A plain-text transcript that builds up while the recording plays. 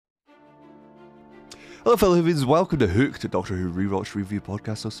Hello, fellow Whovians. Welcome to Hooked, a Doctor Who rewatch review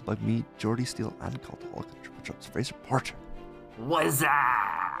podcast hosted by me, Jordi Steele, and Cultaholic and Triple Trumps Fraser Porter. What's up?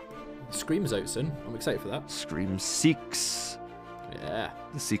 Scream's out soon. I'm excited for that. Scream 6. Yeah.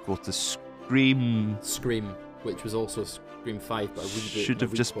 The sequel to Scream. Scream, which was also Scream 5, but a reboot. Should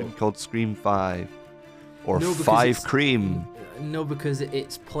have just been called Scream 5. Or No, 5 Cream. No, because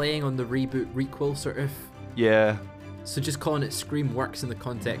it's playing on the reboot requel sort of. Yeah. So just calling it Scream works in the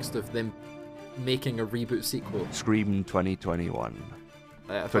context of them making a reboot sequel. Scream 2021.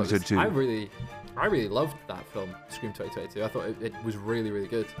 2022. I really loved that film, Scream 2022. I thought it was really, really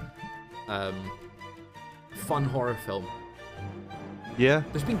good. Fun horror film. Yeah.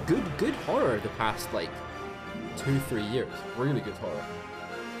 There's been good horror the past, 2-3 years. Really good horror.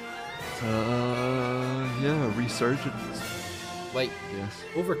 Yeah, resurgence. Yes.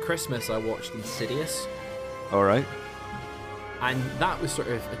 Over Christmas I watched Insidious. Alright. And that was sort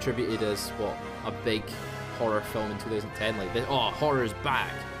of attributed as, a big horror film in 2010. Horror's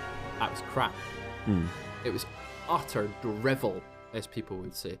back. That was crap. It was utter drivel, as people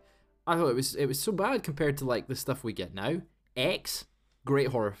would say. I thought it was so bad compared to, the stuff we get now. X, great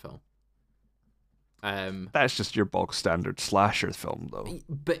horror film. That's just your bog standard slasher film, though.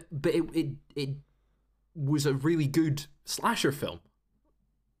 But it was a really good slasher film.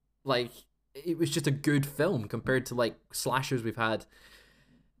 It was just a good film compared to slashers we've had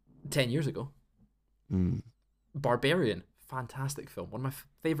 10 years ago. Barbarian, fantastic film. One of my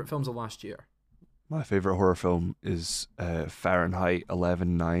favorite films of last year. My favorite horror film is Fahrenheit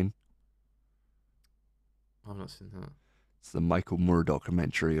 11/9. I've not seen that. It's the Michael Moore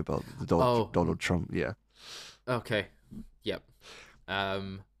documentary about the Donald Trump. Yeah. Okay. Yep.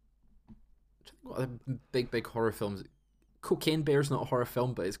 What other big horror films? Cocaine Bear's not a horror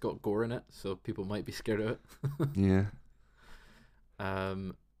film, but it's got gore in it, so people might be scared of it. Yeah.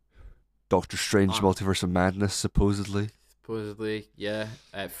 Doctor Strange Multiverse of Madness, supposedly. Yeah.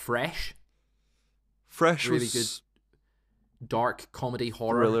 Fresh. Fresh really was good. Dark comedy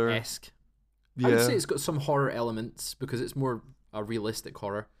horror-esque. Yeah. I would say it's got some horror elements because it's more a realistic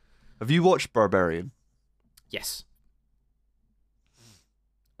horror. Have you watched Barbarian? Yes.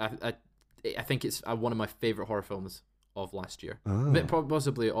 I think it's one of my favorite horror films of last year.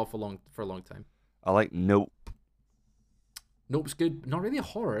 Possibly for a long time. I like Nope. Nope's good. Not really a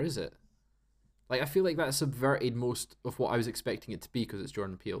horror, is it? I feel like that subverted most of what I was expecting it to be because it's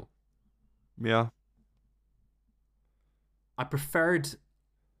Jordan Peele. Yeah. I preferred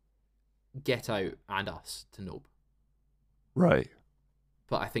Get Out and Us to Nope. Right.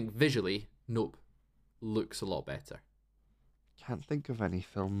 But I think visually, Nope looks a lot better. Can't think of any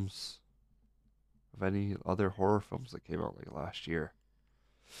other horror films that came out last year.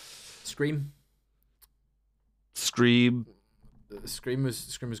 Scream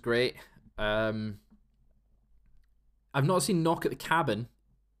was great. I've not seen Knock at the Cabin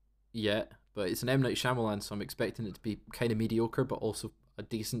yet, but it's an M. Night Shyamalan, so I'm expecting it to be kind of mediocre, but also a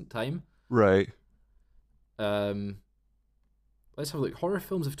decent time. Right. Let's have a look. Horror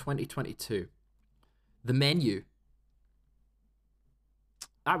films of 2022. The Menu.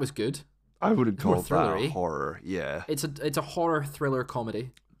 That was good. I wouldn't call that thrillery. horror. Yeah. It's a horror thriller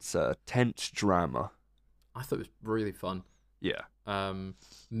comedy. It's a tense drama. I thought it was really fun. Yeah.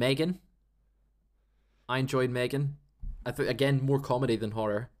 Megan. I enjoyed Megan. I thought, again, more comedy than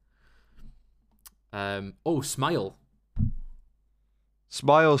horror. Smile.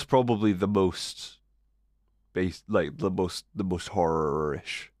 Smile's probably the most the most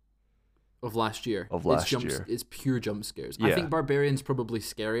horror-ish of last year. Year. It's pure jump scares. Yeah. I think Barbarian's probably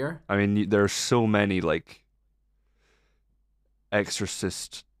scarier. I mean, there's so many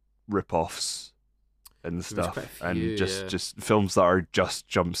Exorcist rip-offs and stuff, and just films that are just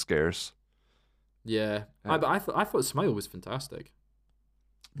jump scares. Yeah, but I thought Smile was fantastic.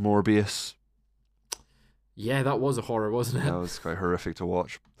 Morbius. Yeah, that was a horror, wasn't it? That was quite horrific to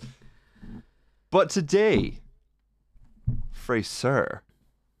watch. But today, Fraser.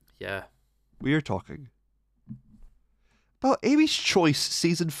 Yeah. We are talking about Amy's Choice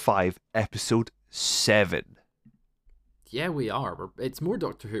Season 5, Episode 7. Yeah, we are. It's more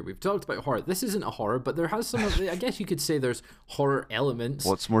Doctor Who. We've talked about horror. This isn't a horror, but there has some of I guess you could say there's horror elements.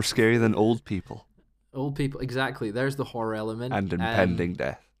 What's more scary than old people? Old people, exactly. There's the horror element. And impending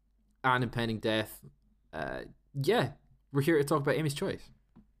death. Yeah, we're here to talk about Amy's Choice.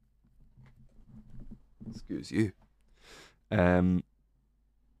 Excuse you.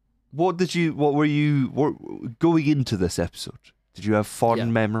 What were you going into this episode? Did you have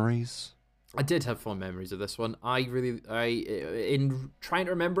fond memories? I did have fond memories of this one. In trying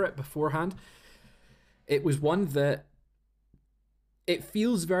to remember it beforehand, it was one that it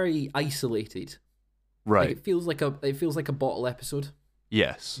feels very isolated Right. Like, it feels like a bottle episode.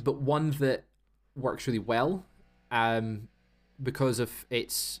 Yes. But one that works really well, because of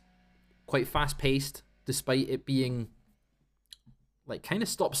it's quite fast paced, despite it being like kind of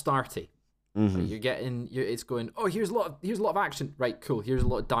stop starty. Mm-hmm. Right? It's going, oh, here's a lot of action. Right, cool. Here's a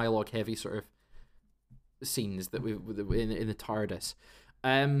lot of dialogue heavy sort of scenes that we in the TARDIS.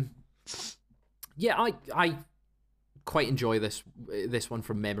 Yeah, I quite enjoy this one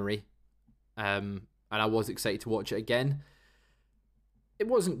from memory. And I was excited to watch it again. It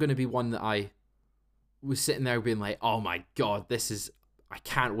wasn't going to be one that I was sitting there being like, oh my god, I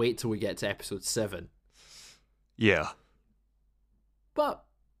can't wait till we get to episode 7. Yeah. But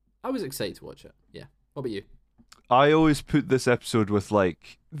I was excited to watch it. Yeah. What about you? I always put this episode with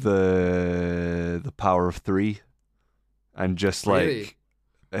like the power of 3, and just like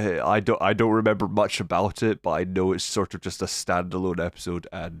really? I don't remember much about it, but I know it's sort of just a standalone episode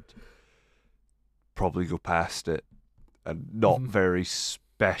and probably go past it, and not very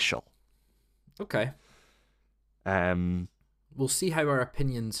special. Okay. We'll see how our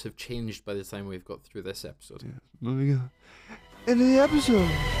opinions have changed by the time we've got through this episode. Yeah. Moving on into the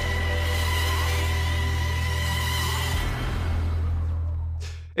episode.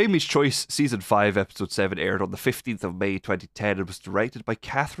 Amy's Choice, Season 5, Episode 7 aired on the 15th of May 2010 and was directed by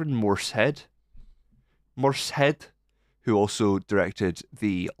Catherine Morshead, who also directed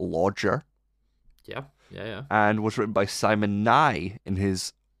The Lodger. Yeah. And was written by Simon Nye in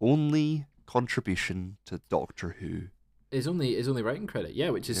his only contribution to Doctor Who. His only writing credit,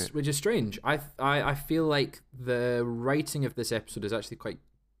 yeah, which is strange. I feel like the writing of this episode is actually quite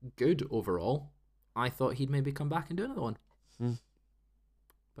good overall. I thought he'd maybe come back and do another one.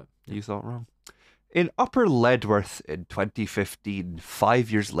 But yeah. You thought wrong. In Upper Ledworth in 2015,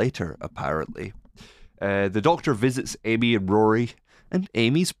 5 years later, apparently, the Doctor visits Amy and Rory, and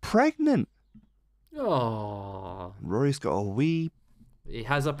Amy's pregnant. Oh, Rory's got a wee... He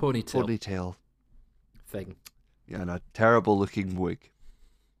has a ponytail thing. Yeah, and a terrible looking wig.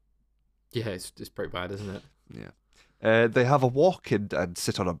 Yeah, it's pretty bad, isn't it? Yeah. They have a walk and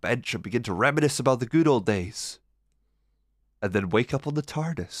sit on a bench and begin to reminisce about the good old days. And then wake up on the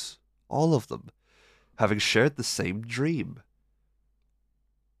TARDIS, all of them, having shared the same dream.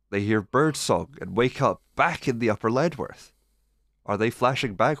 They hear birdsong and wake up back in the Upper Ledworth. Are they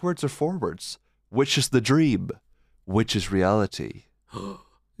flashing backwards or forwards? Which is the dream? Which is reality?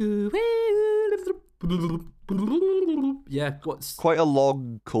 Yeah, what's... Quite a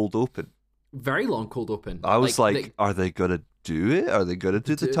long cold open. Very long cold open. I was like, are they going to do it? Are they going to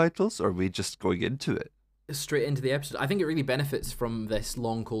do the titles? Or are we just going into it? Straight into the episode. I think it really benefits from this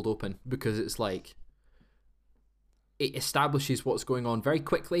long cold open because it's like it establishes what's going on very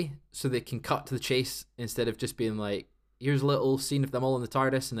quickly so they can cut to the chase instead of just being like, here's a little scene of them all in the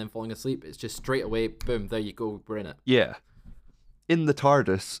TARDIS and then falling asleep. It's just straight away, boom, there you go, we're in it. Yeah. In the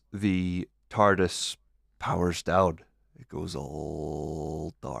TARDIS powers down. It goes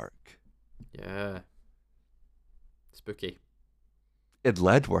all dark. Yeah. Spooky. In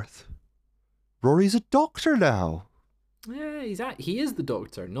Ledworth, Rory's a doctor now. Yeah, he is the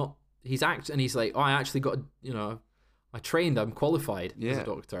doctor, and he's like, oh, I actually got, I trained, I'm qualified as a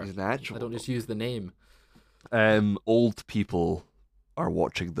doctor. He's an actual. I don't just use the name. Old people are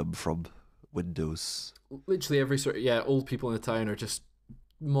watching them from windows. Literally every old people in the town are just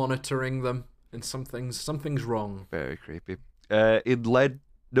monitoring them, and something's wrong. Very creepy. In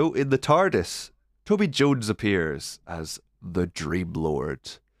the TARDIS, Toby Jones appears as the Dream Lord.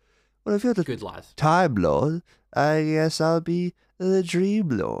 Well, if you're the good lad, Time Lord, I guess I'll be the Dream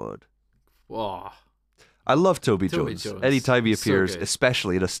Lord. Wow. I love Toby Jones. Anytime he appears,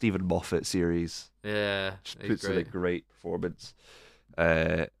 especially in a Stephen Moffat series. Yeah, just puts in a great performance.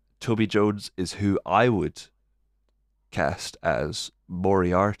 Toby Jones is who I would cast as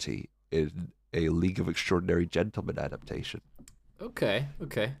Moriarty in a League of Extraordinary Gentlemen adaptation. Okay.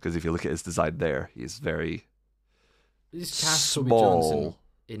 Because if you look at his design there, he's very cast small. Toby Jones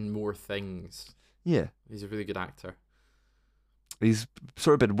in more things. Yeah. He's a really good actor. He's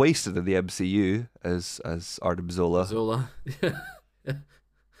sort of been wasted in the MCU as Arnim Zola.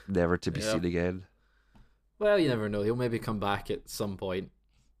 Never to be seen again. Well, you never know. He'll maybe come back at some point.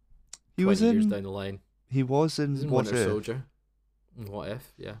 He was years down the line. He was in What Winter If? Soldier. What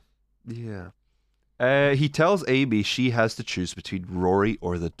If? Yeah. Yeah. He tells Amy she has to choose between Rory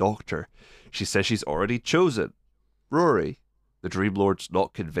or the Doctor. She says she's already chosen Rory. The Dream Lord's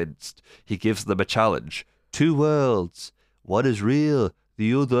not convinced. He gives them a challenge. 2 worlds. One is real,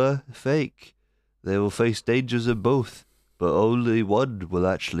 the other fake. They will face dangers in both, but only one will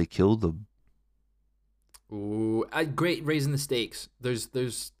actually kill them. Ooh, great raising the stakes.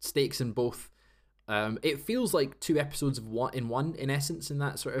 There's stakes in both It feels like 2 episodes of one in essence. In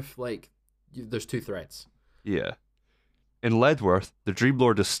that sort of like, there's 2 threads. Yeah. In Ledworth, the Dream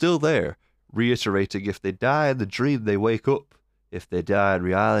Lord is still there, reiterating if they die in the dream, they wake up. If they die in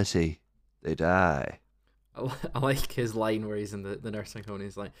reality, they die. I like his line where he's in the nursing home and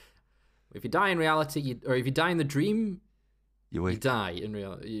he's like, if you die in reality, or if you die in the dream, you die in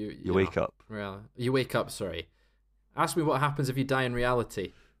reality. You wake up. You wake up, sorry. Ask me what happens if you die in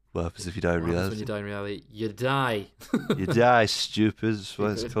reality. What happens if you die in reality? When you die in reality? You die. You die, stupid. That's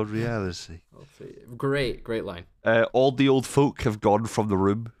why it's called reality. Great line. All the old folk have gone from the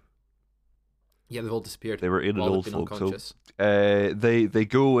room. Yeah, they've all disappeared. They were in an old folk home. They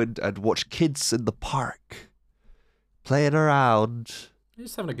go and watch kids in the park playing around. They're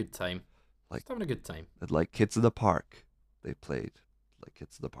just having a good time. Just having a good time. And like kids in the park, they played like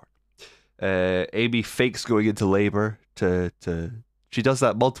kids in the park. Amy fakes going into labor to she does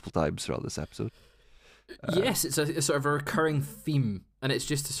that multiple times throughout this episode. Yes, it's a sort of a recurring theme, and it's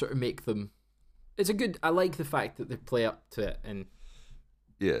just to sort of make them. I like the fact that they play up to it, and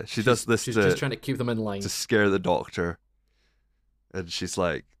yeah, she does this. She's just trying to keep them in line to scare the doctor, and she's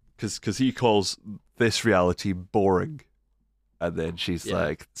like, because he calls this reality boring, and then she's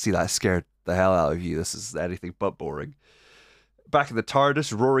like, "See, that scared the hell out of you. This is anything but boring." Back in the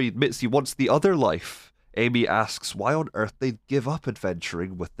TARDIS, Rory admits he wants the other life. Amy asks why on earth they'd give up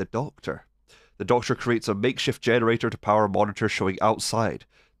adventuring with the Doctor. The Doctor creates a makeshift generator to power a monitor showing outside.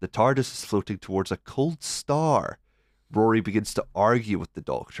 The TARDIS is floating towards a cold star. Rory begins to argue with the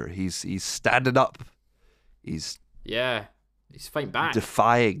Doctor. He's standing up. He's fighting back,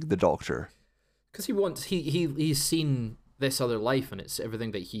 defying the Doctor because he's seen this other life, and it's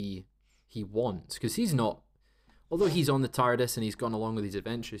everything that he wants. Because he's not, although he's on the TARDIS and he's gone along with these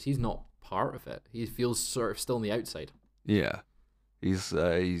adventures, he's not part of it. He feels sort of still on the outside. Yeah, he's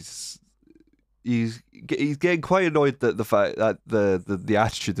getting quite annoyed that the fact that the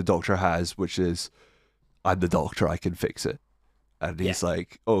attitude the Doctor has, which is, I'm the Doctor, I can fix it, and he's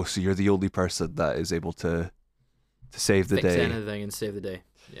like, oh, so you're the only person that is able to save the day. Fix anything and save the day.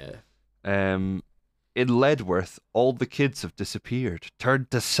 Yeah. In Ledworth, all the kids have disappeared,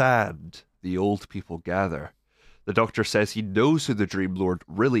 turned to sand. The old people gather. The Doctor says he knows who the Dream Lord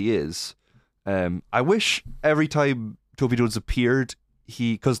really is. I wish every time Toby Jones appeared,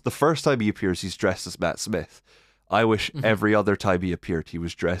 because the first time he appears, he's dressed as Matt Smith. I wish every other time he appeared, he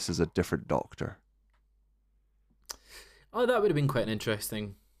was dressed as a different Doctor. Oh, that would have been quite an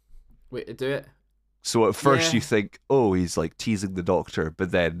interesting way to do it. So at first you think, oh, he's like teasing the Doctor,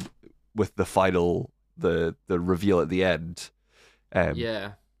 but then with the final, the reveal at the end,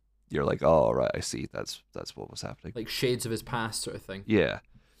 you're like, oh, right, I see. That's what was happening. Like shades of his past sort of thing. Yeah.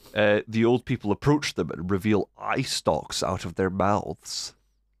 The old people approach them and reveal eye stalks out of their mouths.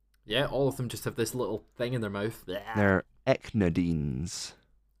 Yeah, all of them just have this little thing in their mouth. They're echinodines.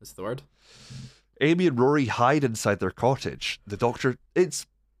 That's the word. Amy and Rory hide inside their cottage. The Doctor,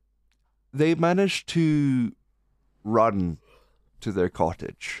 they manage to run to their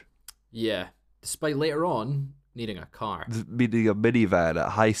cottage. Yeah, despite later on needing a car. Needing a minivan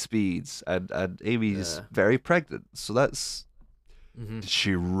at high speeds, and Amy's very pregnant, so that's... Did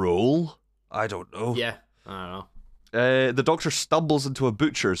she roll? I don't know. Yeah, I don't know. The Doctor stumbles into a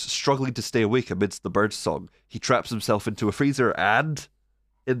butcher's, struggling to stay awake amidst the bird song. He traps himself into a freezer, and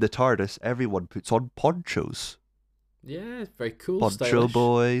in the TARDIS, everyone puts on ponchos. Yeah, very cool. Poncho stylish.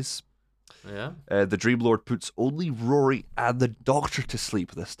 boys. Yeah. The Dream Lord puts only Rory and the Doctor to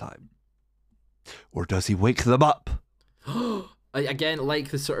sleep this time. Or does he wake them up? Again, like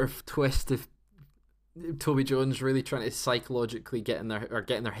the sort of twist of Toby Jones really trying to psychologically get in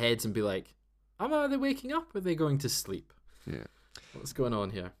their heads and be like, are they waking up or are they going to sleep? Yeah. What's going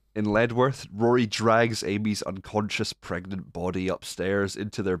on here? In Ledworth, Rory drags Amy's unconscious pregnant body upstairs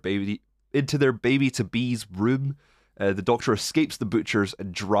into their baby to be's room. The Doctor escapes the butchers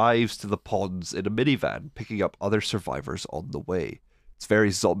and drives to the ponds in a minivan, picking up other survivors on the way. It's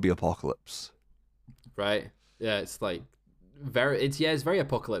very zombie apocalypse. Right. Yeah, it's like it's very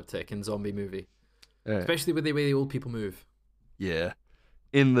apocalyptic in zombie movie. Especially with the way the old people move. Yeah.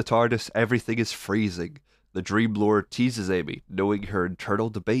 In the TARDIS, everything is freezing. The Dream Lord teases Amy, knowing her internal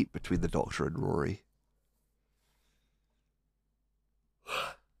debate between the Doctor and Rory.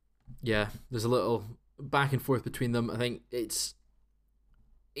 Yeah, there's a little back and forth between them. I think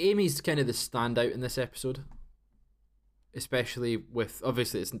Amy's kind of the standout in this episode. Especially with,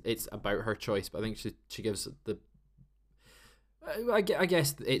 obviously it's about her choice, but I think she gives the... I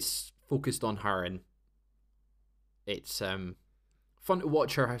guess it's focused on her, and it's fun to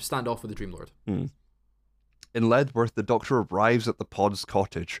watch her stand off with the Dream Lord. In Ledworth, the Doctor arrives at the Pond's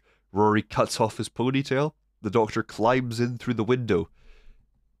cottage. Rory cuts off his ponytail. The Doctor climbs in through the window,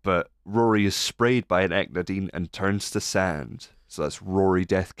 but Rory is sprayed by an ecnidine and turns to sand. So that's Rory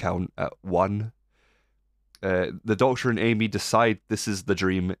death count at 1. The Doctor and Amy decide this is the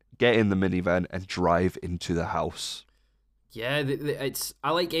dream, get in the minivan, and drive into the house. Yeah,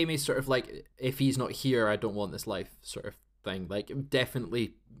 I like Amy's sort of like, if he's not here, I don't want this life sort of thing. Like,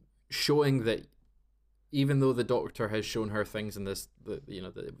 definitely showing that even though the Doctor has shown her things in this that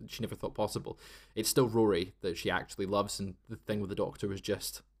she never thought possible, it's still Rory that she actually loves, and the thing with the Doctor was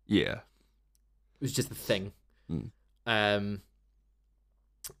just the thing.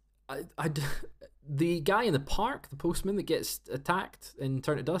 The guy in the park, the postman that gets attacked and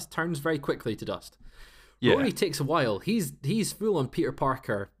turned to dust, turns very quickly to dust. Yeah. Rory takes a while. He's full on Peter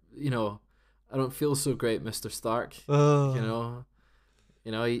Parker. I don't feel so great, Mr. Stark.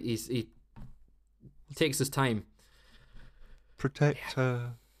 He takes his time. Protect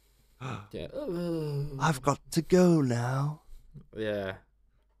her. Yeah. I've got to go now. Yeah.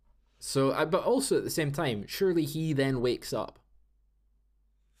 So, but also at the same time, surely he then wakes up.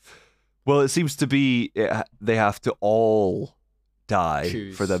 Well, it seems to be they have to all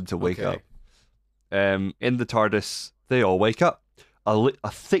die for them to wake up. In the TARDIS, they all wake up.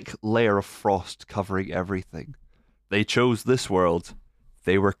 A thick layer of frost covering everything. They chose this world.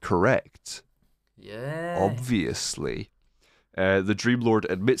 They were correct. Yeah. Obviously. The Dream Lord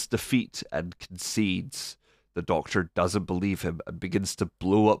admits defeat and concedes. The Doctor doesn't believe him and begins to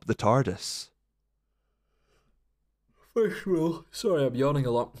blow up the TARDIS. First rule. Sorry, I'm yawning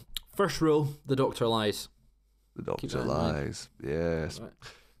a lot. First rule, the Doctor lies. The Doctor lies. Yes.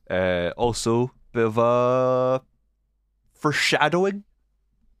 Right. Also, bit of a foreshadowing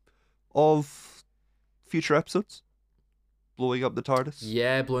of future episodes. Blowing up the TARDIS.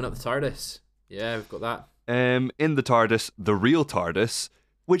 Yeah, blowing up the TARDIS. Yeah, we've got that. In the TARDIS, the real TARDIS,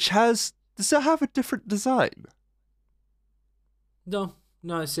 which does it have a different design? No,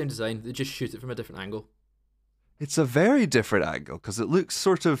 it's the same design. They just shoot it from a different angle. It's a very different angle because it looks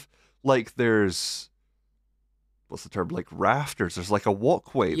sort of like there's, what's the term, like rafters. There's like a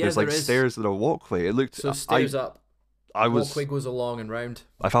walkway. Yeah, there's like is. stairs and a walkway. It looked so stairs up. Walkway goes along and round.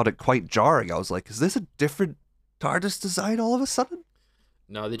 I found it quite jarring. I was like, is this a different TARDIS design all of a sudden?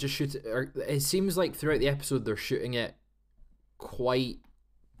 No, they just shoot it. It seems like throughout the episode they're shooting it quite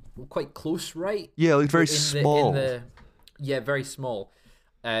close, right? Yeah, like very small. Very small.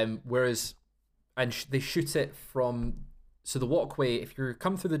 Whereas, they shoot it from. So the walkway, if you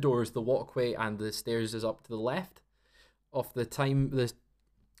come through the doors, the walkway and the stairs is up to the left of the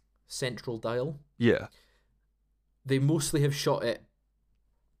central dial. Yeah. They mostly have shot it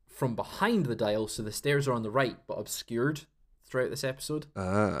from behind the dial, so the stairs are on the right but obscured throughout this episode.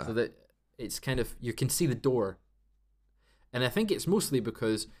 So that it's kind of, you can see the door. And I think it's mostly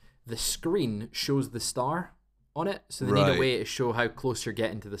because the screen shows the star on it, so they need a way to show how close you're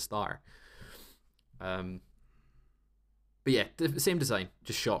getting to the star. But yeah, same design,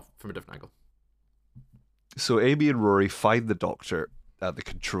 just shot from a different angle. So Amy and Rory find the Doctor at the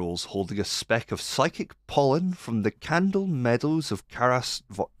controls holding a speck of psychic pollen from the Candle Meadows of Karas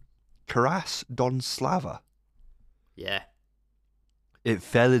Don Slava. Yeah. It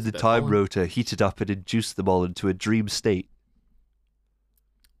fell in the time rotor, heated up and induced them all into a dream state.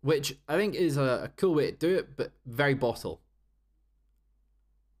 Which I think is a cool way to do it, but very bottle.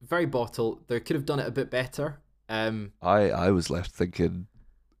 Very bottle. They could have done it a bit better. I was left thinking,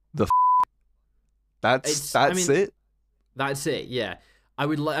 that's it. That's it. Yeah, I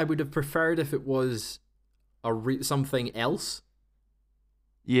would have preferred if it was something else.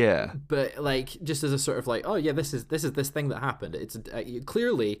 Yeah, but like just as a sort of like, oh yeah, this is this thing that happened. It's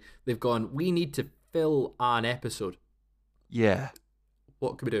clearly they've gone, we need to fill an episode. Yeah.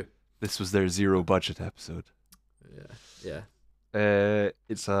 What can we do? This was their zero budget episode. Yeah.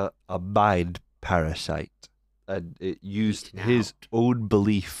 It's a mind parasite, and it used his own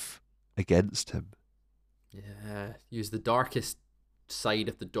belief against him. Yeah, used the darkest side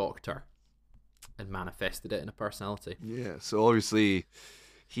of the Doctor and manifested it in a personality. Yeah, so obviously,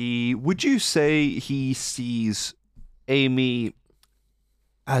 would you say he sees Amy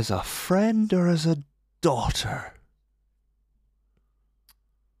as a friend or as a daughter?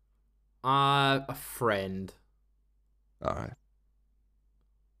 A friend. All right.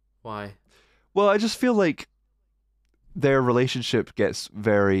 Why? Well, I just feel like their relationship gets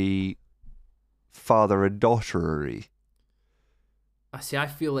very father and daughter-y. I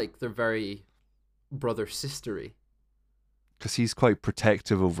feel like they're very brother-sistery. Because he's quite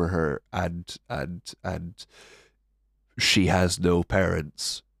protective over her, and she has no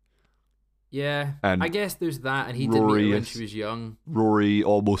parents. Yeah, And I guess there's that, and he did meet her when she was young. Rory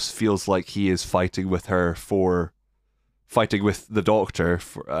almost feels like he is fighting with her fighting with the Doctor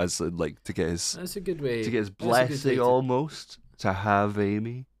as like to get his That's a good way. to get his That's a good way blessing almost to have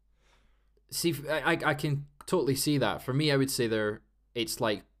Amy. See, I can totally see that. For me, I would say it's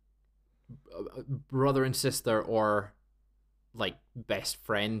like brother and sister, or like best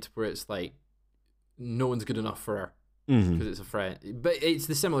friend, where it's like no one's good enough for her because it's a friend. But it's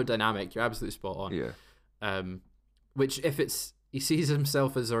the similar dynamic. You're absolutely spot on. Yeah. Which if he sees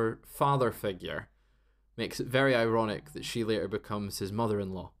himself as her father figure, makes it very ironic that she later becomes his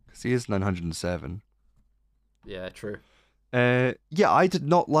mother-in-law. Because he is 907. Yeah, true. Yeah, I did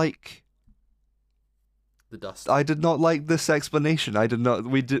not like the dust. I did not like this explanation. I did not.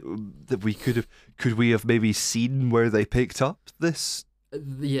 Could we have maybe seen where they picked up this?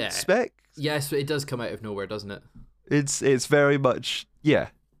 Yeah. Spec. Yes, it does come out of nowhere, doesn't it? It's very much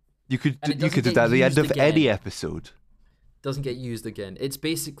You could do that at the end of any episode. Doesn't get used again. It's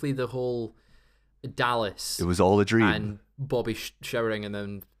basically the whole Dallas. It was all a dream. And Bobby showering and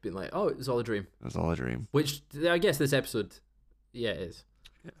then being like, "Oh, it was all a dream." It was all a dream. Which I guess this episode, it is.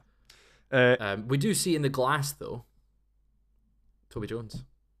 Yeah. We do see in the glass though, Toby Jones.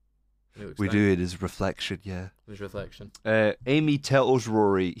 We do. It is reflection. Yeah. His reflection. Amy tells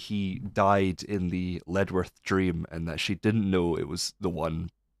Rory he died in the Ledworth dream and that she didn't know it was the one.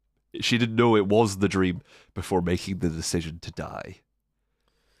 She didn't know it was the dream before making the decision to die.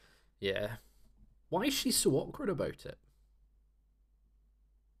 Yeah. Why is she so awkward about it?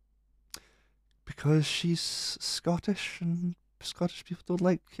 Because she's Scottish and Scottish people don't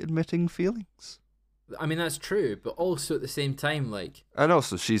like admitting feelings. I mean, that's true, but also at the same time, like... And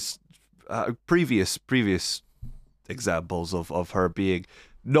also, she's... previous examples of her being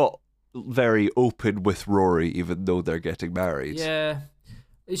not very open with Rory, even though they're getting married. Yeah.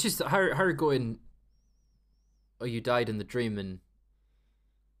 It's just her going, "Oh, you died in the dream," and...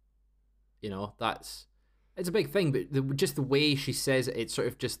 You know, it's a big thing, but just the way she says it, it's sort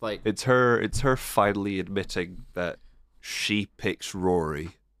of just like... It's her finally admitting that she picks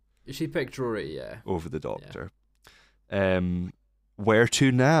Rory. She picked Rory, yeah. Over the Doctor. Yeah. Where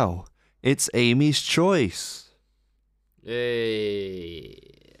to now? It's Amy's choice. Hey.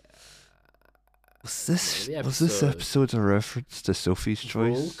 Was this episode a reference to Sophie's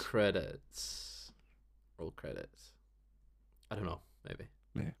Choice? Roll credits. I don't know, maybe.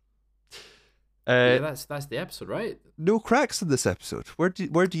 Yeah. Yeah, that's the episode, right? No cracks in this episode. Where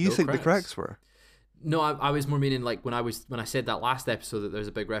do you think the cracks were? No, I was more meaning like when I said that last episode that there's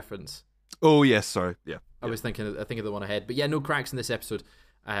a big reference. Oh yes, sorry. Yeah. I was thinking of the one ahead. But yeah, no cracks in this episode.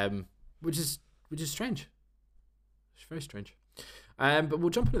 Which is strange. It's very strange. But we'll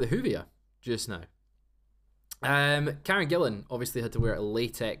jump into the Whovia just now. Karen Gillan obviously had to wear a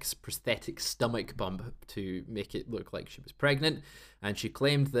latex prosthetic stomach bump to make it look like she was pregnant, and she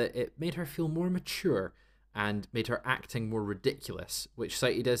claimed that it made her feel more mature and made her acting more ridiculous, which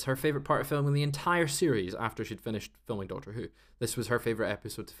cited as her favourite part of filming the entire series after she'd finished filming Doctor Who. This was her favourite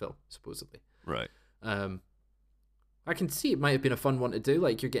episode to film, supposedly. Right. I can see it might have been a fun one to do,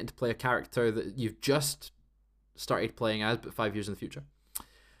 like you're getting to play a character that you've just started playing as, but 5 years in the future.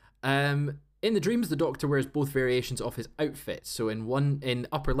 In the dreams, the Doctor wears both variations of his outfit. So in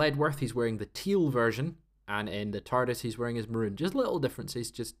Upper Ledworth, he's wearing the teal version, and in the TARDIS, he's wearing his maroon. Just little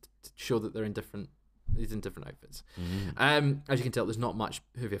differences, just to show that they're in different. He's in different outfits. As you can tell, there's not much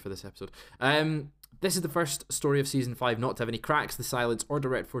Whovia for this episode. This is the first story of season 5 not to have any cracks, the silence, or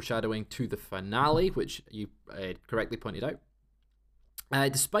direct foreshadowing to the finale, which you correctly pointed out.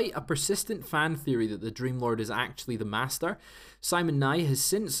 Despite a persistent fan theory that the Dream Lord is actually the Master, Simon Nye has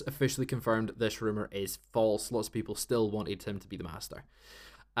since officially confirmed this rumour is false. Lots of people still wanted him to be the Master.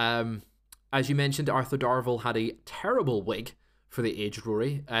 As you mentioned, Arthur Darvill had a terrible wig for the aged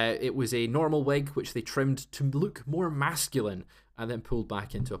Rory. It was a normal wig, which they trimmed to look more masculine and then pulled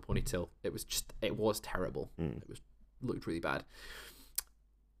back into a ponytail. It was terrible. It looked really bad.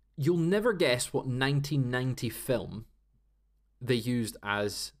 You'll never guess what 1990 film they used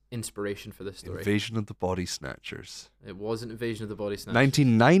as inspiration for this story. Invasion of the Body Snatchers. It wasn't Invasion of the Body Snatchers.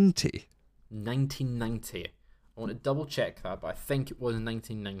 1990. 1990. I want to double check that, but I think it was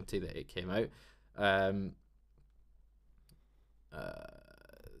 1990 that it came out.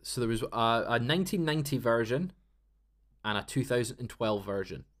 So there was a 1990 version and a 2012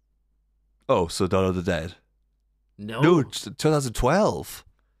 version. Oh, so Dawn of the Dead. No, 2012.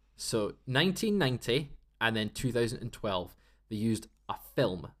 So 1990 and then 2012. They used a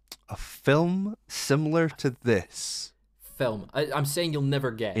film. A film similar to this. Film. I'm saying you'll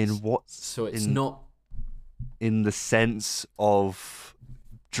never guess. In what? So it's not... In the sense of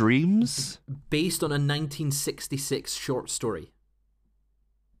Dreams? Based on a 1966 short story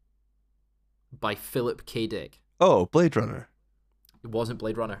by Philip K. Dick. Oh, Blade Runner. It wasn't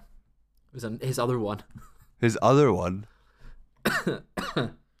Blade Runner. It was his other one. His other one?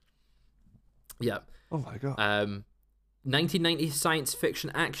 Yeah. Oh my god. 1990 science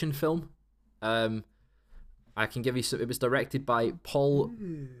fiction action film. I can give you some. It was directed by Paul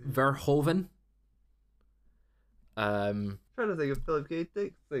Verhoeven. Trying to think of Philip K.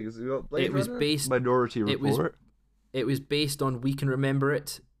 Dick things. We got Blade It was Runner? based. Minority Report. It was based on We Can Remember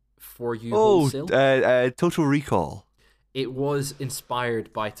It for You Oh, Wholesale. Total Recall. It was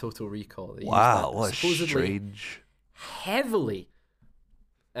inspired by Total Recall. They used Wow, that what supposedly strange. heavily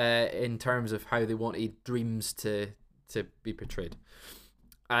in terms of how they wanted dreams to be portrayed.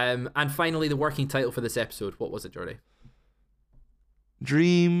 And finally, the working title for this episode. What was it, Jordi?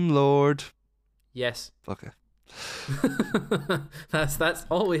 Dream Lord. Yes. Okay. That's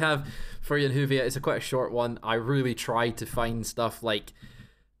all we have for you in Whovia. It's quite a short one. I really tried to find stuff like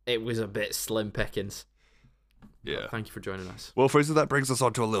it was a bit slim pickings. Yeah. Thank you for joining us. Well, Fraser, that brings us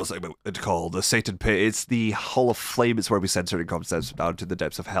on to a little segment called the Satan Pit. It's the Hall of Flame. It's where we send certain concepts down to the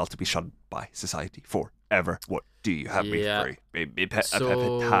depths of hell to be shunned by society forever. What do you have me for?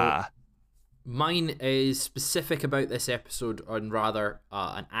 So, mine is specific about this episode, or rather,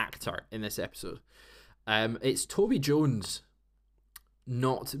 an actor in this episode. It's Toby Jones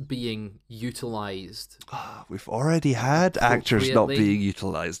not being utilised. We've already had actors not being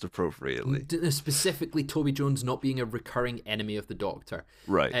utilised appropriately. Specifically, Toby Jones not being a recurring enemy of the Doctor.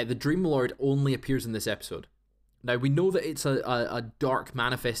 Right. The Dream Lord only appears in this episode. Now, we know that it's a dark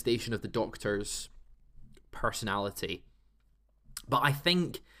manifestation of the Doctor's personality, but I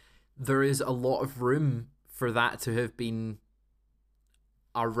think there is a lot of room for that to have been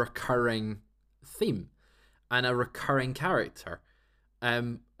a recurring theme and a recurring character.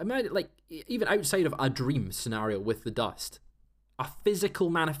 Like even outside of a dream scenario with the dust, a physical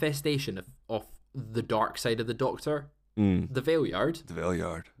manifestation of the dark side of the Doctor, the Valeyard. The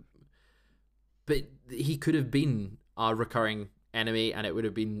Valeyard. But he could have been a recurring enemy, and it would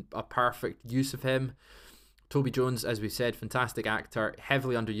have been a perfect use of him. Toby Jones, as we said, fantastic actor,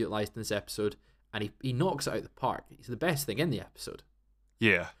 heavily underutilized in this episode, and he knocks it out of the park. He's the best thing in the episode.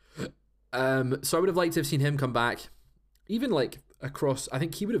 Yeah. So I would have liked to have seen him come back, even like across. I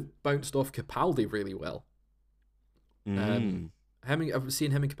think he would have bounced off Capaldi really well. Seeing him and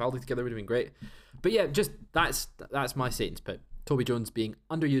Capaldi together would have been great. But yeah, just that's my Satan's Pit. Toby Jones being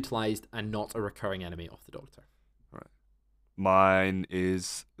underutilized and not a recurring enemy of the Doctor. Right. Mine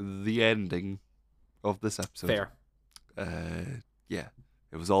is the ending of this episode. Fair. Yeah,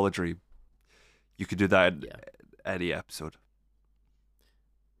 it was all a dream. You could do that in any episode.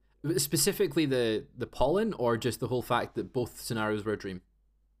 Specifically the pollen, or just the whole fact that both scenarios were a dream?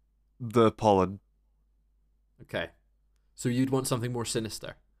 The pollen. Okay. So you'd want something more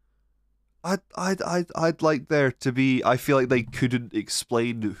sinister. I'd like there to be. I feel like they couldn't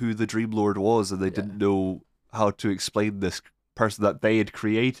explain who the Dream Lord was, and they didn't know how to explain this person that they had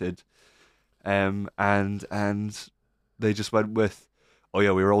created. And they just went with, oh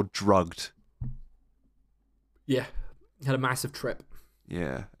yeah, we were all drugged. Yeah, had a massive trip.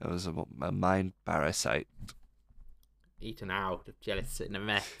 Yeah, it was a mind parasite. Eaten out of jealousy in a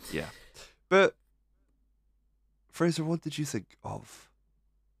mess. Yeah, but Fraser, what did you think of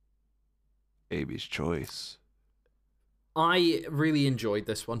Amy's choice? I really enjoyed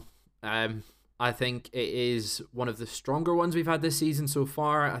this one. I think it is one of the stronger ones we've had this season so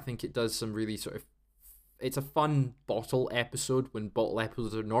far. I think it does some really sort of... It's a fun bottle episode, when bottle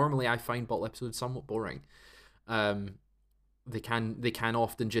episodes are... Normally, I find bottle episodes somewhat boring. They can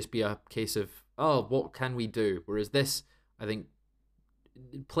often just be a case of, oh, what can we do? Whereas this, I think,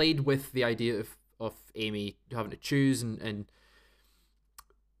 played with the idea of Amy having to choose and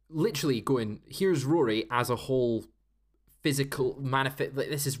literally going, here's Rory as a whole physical manifest.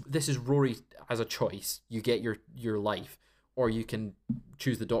 This is Rory as a choice. You get your life, or you can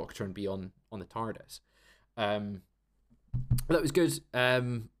choose the Doctor and be on the TARDIS. That was good. I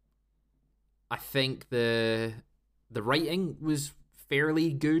think the writing was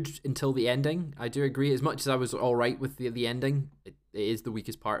fairly good until the ending. I do agree. As much as I was all right with the ending, it is the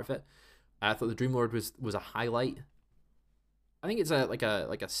weakest part of it. I thought the Dream Lord was a highlight. I think it's a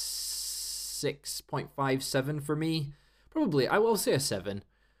 6.57 for me. Probably, I will say a 7.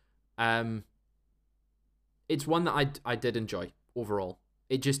 It's one that I did enjoy overall.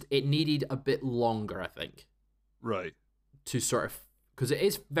 It needed a bit longer, I think. Right. To sort of, because it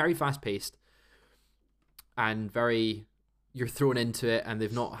is very fast paced and very, you're thrown into it, and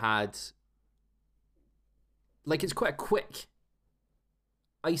they've not had, like, it's quite a quick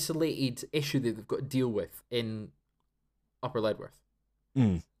isolated issue that they've got to deal with in Upper Ledworth.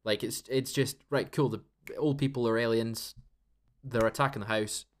 Like it's just right, cool. The old people are aliens. They're attacking the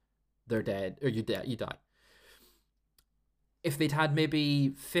house. They're dead, or you die. If they'd had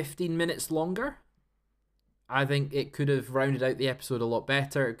maybe 15 minutes longer, I think it could have rounded out the episode a lot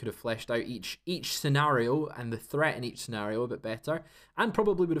better. It could have fleshed out each scenario and the threat in each scenario a bit better, and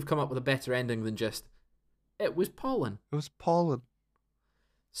probably would have come up with a better ending than just it was pollen. It was pollen.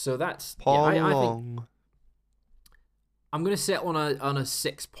 So that's pollen. I think I'm gonna settle on a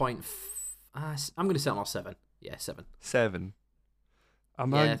 6. I'm gonna settle on a 7. Yeah, 7. 7.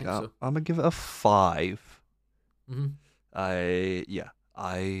 I'm I think so. gonna give it a 5. Mm-hmm.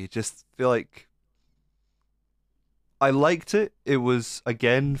 I just feel like I liked it. It was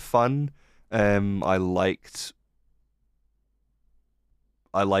again fun. I like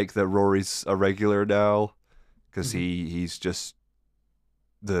that Rory's a regular now, because he's just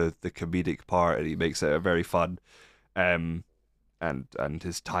the comedic part, and he makes it very fun. And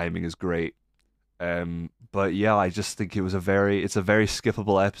his timing is great. But yeah, I just think it's a very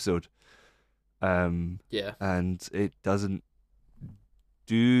skippable episode. Yeah. And it doesn't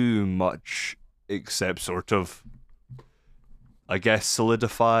do much except sort of, I guess,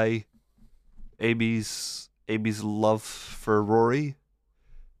 solidify Amy's love for Rory.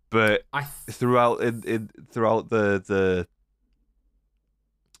 But throughout the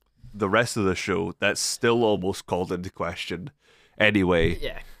rest of the show, that's still almost called into question anyway.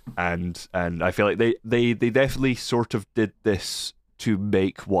 Yeah. And I feel like they definitely sort of did this to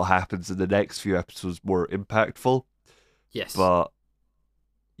make what happens in the next few episodes more impactful. Yes. But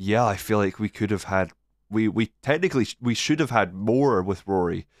yeah, I feel like we could have had we should have had more with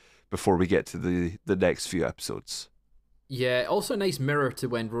Rory before we get to the next few episodes. Yeah, also a nice mirror to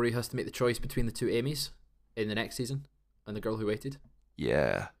when Rory has to make the choice between the two Amys in the next season and The Girl Who Waited.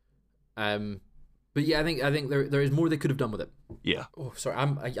 Yeah. But yeah, I think there is more they could have done with it. Yeah. Oh, sorry,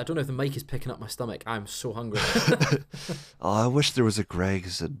 I don't know if the mic is picking up my stomach. I'm so hungry. Oh, I wish there was a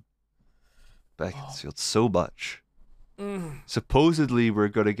Greg's in Beaconsfield so much. Supposedly we're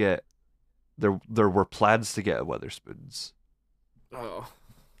gonna get there were plans to get a Weatherspoons. Oh.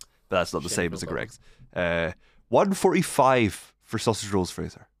 But that's not the same as a Greg's. 145 for sausage rolls,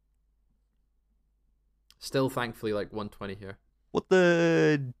 Fraser. Still, thankfully, like 120 here. What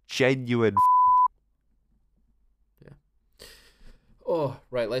the genuine Yeah. Oh,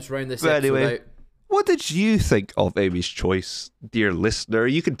 right, let's round this but episode anyway, out. What did you think of Amy's choice, dear listener?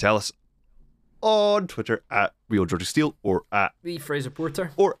 You can tell us on Twitter at Real Jordi Steele or at The Fraser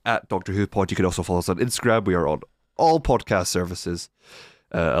Porter or at Doctor Who Pod. You can also follow us on Instagram. We are on all podcast services,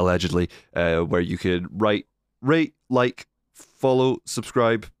 allegedly, where you can rate, like, follow,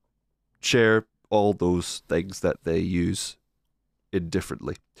 subscribe, share, all those things that they use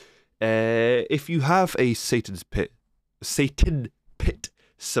indifferently. If you have a Satan Pit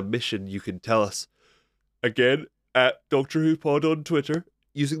submission, you can tell us again at Doctor Who Pod on Twitter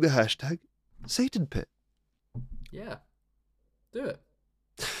using the hashtag Satan Pit. Yeah, do it.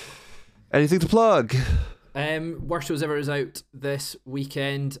 Anything to plug? Worst Shows Ever is out this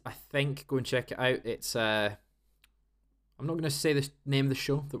weekend. I think go and check it out. It's I'm not going to say the name of the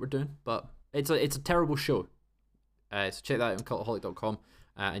show that we're doing, but it's a terrible show. So check that out on cultaholic.com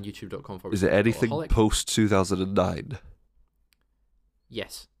and youtube.com. Is it anything post 2009?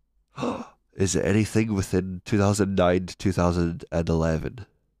 Yes. Is it anything within 2009 to 2011?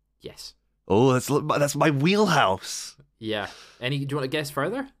 Yes. Oh, that's my wheelhouse. Yeah. Do you want to guess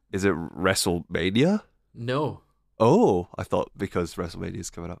further? Is it WrestleMania? No. Oh, I thought because WrestleMania is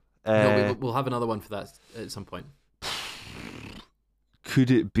coming up. No, we'll have another one for that at some point. Could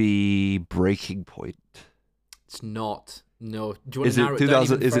it be Breaking Point? It's not. No. Do you want to narrow it down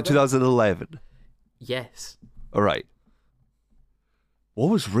even further? Is it 2011? Yes. All right. What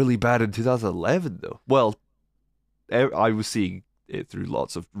was really bad in 2011, though? Well, I was seeing it through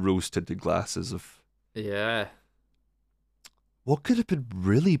lots of rose-tinted glasses of... Yeah. What could have been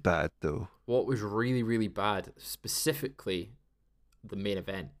really bad, though? What was really, really bad? Specifically, the main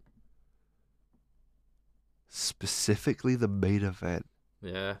event. Specifically, the main event?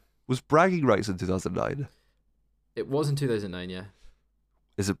 Yeah. Was Bragging Rights in 2009? It was in 2009, yeah.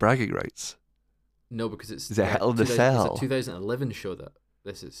 Is it Bragging Rights? No, because it's... Is it Hell in a Cell? It's a 2011 show that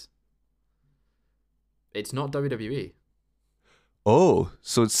this is. It's not WWE. Oh,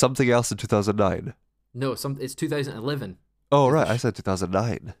 so it's something else in 2009? No, it's 2011. Oh, right, I said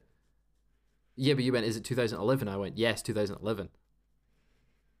 2009. Yeah, but you went, is it 2011? I went, yes, 2011.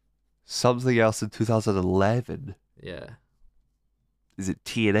 Something else in 2011? Yeah. Is it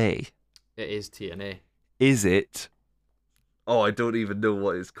TNA? It is TNA. Is it Oh, I don't even know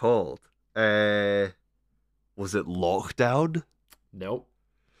what it's called. Was it Lockdown? Nope.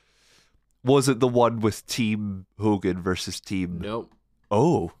 Was it the one with Team Hogan versus Team... Nope.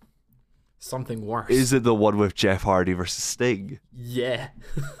 Oh. Something worse. Is it the one with Jeff Hardy versus Sting? Yeah.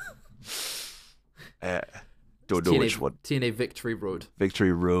 Don't know which one. TNA Victory Road.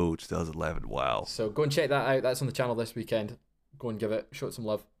 Victory Road, 2011. Wow. So go and check that out. That's on the channel this weekend. Go and show it some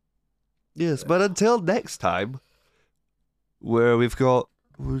love. Yes, but until next time, where we're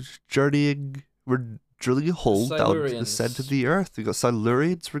journeying, we're drilling a hole down to the center of the earth. We've got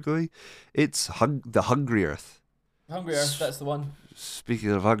Silurians. We're going. It's the Hungry Earth. Hungry Earth, that's the one.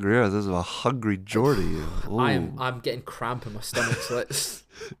 Speaking of Hungry Earth, this is a hungry Jordi. I'm getting cramp in my stomach, so let's...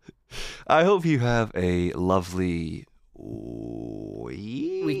 I hope you have a lovely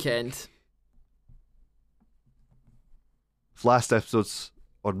weekend. Last episode's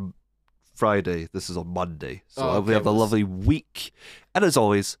on Friday. This is on Monday. So I hope you have a lovely week. And as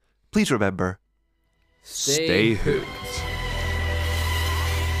always, please remember, stay hooked.